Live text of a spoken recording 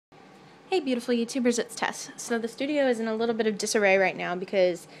Hey beautiful YouTubers, it's Tess. So the studio is in a little bit of disarray right now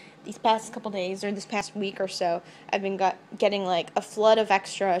because these past couple days, or this past week or so, I've been getting like a flood of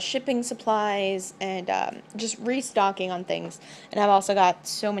extra shipping supplies and just restocking on things. And I've also got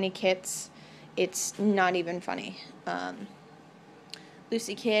so many kits, it's not even funny.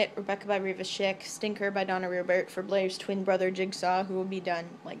 Lucy Kit, Rebecca by Reva Schick, Stinker by Donna Rupert for Blair's twin brother Jigsaw, who will be done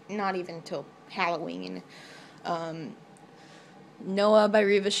like not even until Halloween. Noah by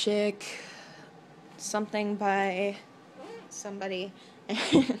Reva Schick, something by somebody,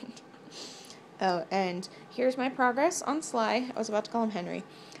 and here's my progress on Sly. I was about to call him Henry.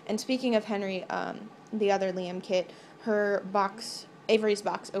 And speaking of Henry, the other Liam kit, her box, Avery's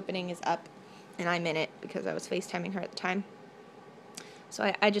box opening is up, and I'm in it because I was FaceTiming her at the time.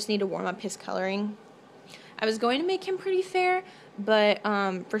 So I just need to warm up his coloring. I was going to make him pretty fair, but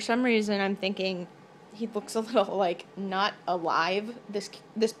for some reason I'm thinking he looks a little like not alive.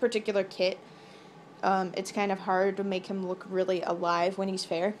 This particular kit, it's kind of hard to make him look really alive when he's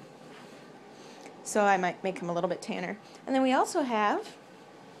fair. So I might make him a little bit tanner. And then we also have,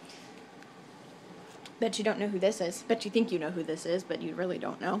 bet you don't know who this is. Bet you think you know who this is, but you really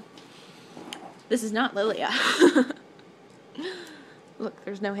don't know. This is not Lilia. Look,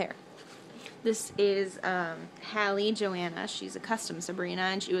 there's no hair. This is Hallie Joanna. She's a custom Sabrina,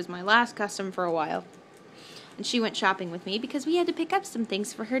 and she was my last custom for a while. And she went shopping with me because we had to pick up some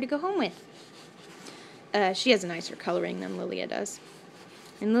things for her to go home with. She has a nicer coloring than Lilia does.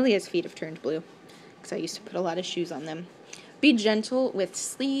 And Lilia's feet have turned blue because I used to put a lot of shoes on them. Be gentle with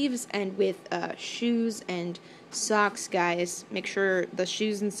sleeves and with shoes and socks, guys. Make sure the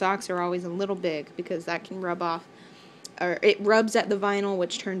shoes and socks are always a little big because that can rub off, or it rubs at the vinyl,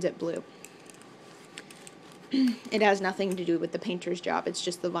 which turns it blue. It has nothing to do with the painter's job, it's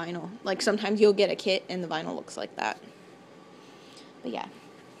just the vinyl. Like, sometimes you'll get a kit and the vinyl looks like that. But yeah.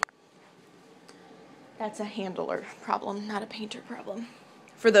 That's a handler problem, not a painter problem.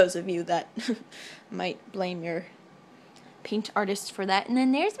 For those of you that might blame your paint artist for that. And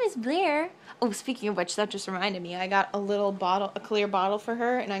then there's Miss Blair. Oh, speaking of which, that just reminded me. I got a little bottle, a clear bottle for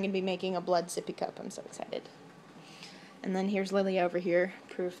her, and I'm going to be making a blood sippy cup. I'm so excited. And then here's Lilia over here,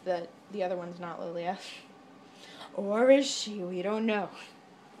 proof that the other one's not Lilia. Or is she? We don't know.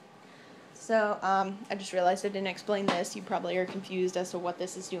 So, I just realized I didn't explain this. You probably are confused as to what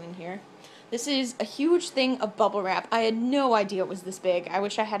this is doing here. This is a huge thing of bubble wrap. I had no idea it was this big. I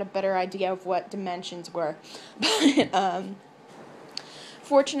wish I had a better idea of what dimensions were. But,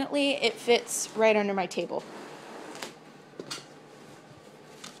 fortunately, it fits right under my table.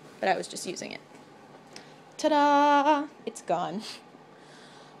 But I was just using it. Ta-da! It's gone.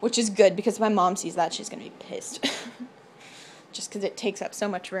 Which is good, because if my mom sees that, she's going to be pissed. Just because it takes up so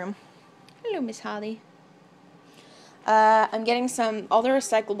much room. Hello, Miss Holly. I'm getting all the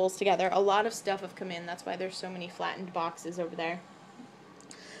recyclables together. A lot of stuff have come in. That's why there's so many flattened boxes over there.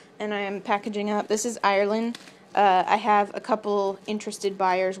 And I am packaging up. This is Ireland. I have a couple interested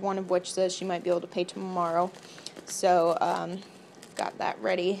buyers, one of which says she might be able to pay tomorrow. So, got that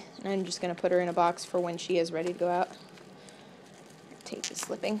ready. And I'm just going to put her in a box for when she is ready to go out. Tape is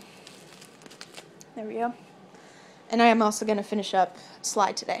slipping. There we go. And I am also going to finish up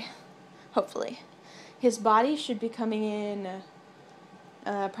Sly today. Hopefully. His body should be coming in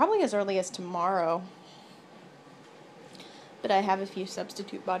probably as early as tomorrow. But I have a few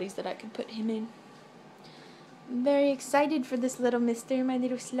substitute bodies that I could put him in. I'm very excited for this little mister, my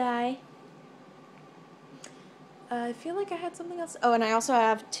little Sly. I feel like I had something else. Oh, and I also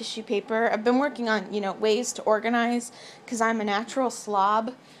have tissue paper. I've been working on, ways to organize, because I'm a natural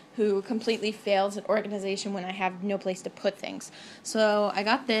slob who completely fails at organization when I have no place to put things. So I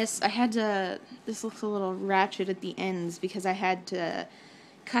got this. This looks a little ratchet at the ends, because I had to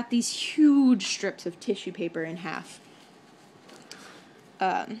cut these huge strips of tissue paper in half.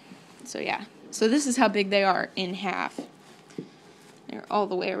 So yeah. So this is how big they are in half. They're all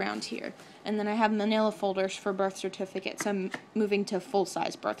the way around here. And then I have manila folders for birth certificates. I'm moving to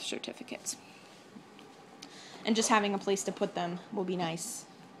full-size birth certificates. And just having a place to put them will be nice.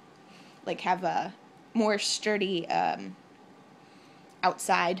 Like, have a more sturdy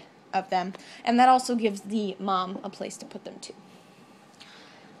outside of them. And that also gives the mom a place to put them, too.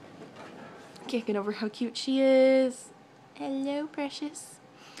 Can't get over how cute she is. Hello, precious.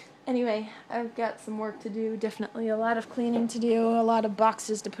 Anyway, I've got some work to do, definitely a lot of cleaning to do, a lot of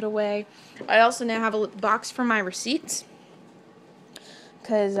boxes to put away. I also now have a box for my receipts,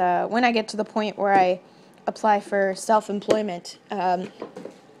 because when I get to the point where I apply for self-employment,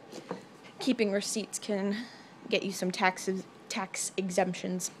 keeping receipts can get you some tax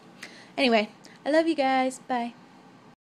exemptions. Anyway, I love you guys. Bye.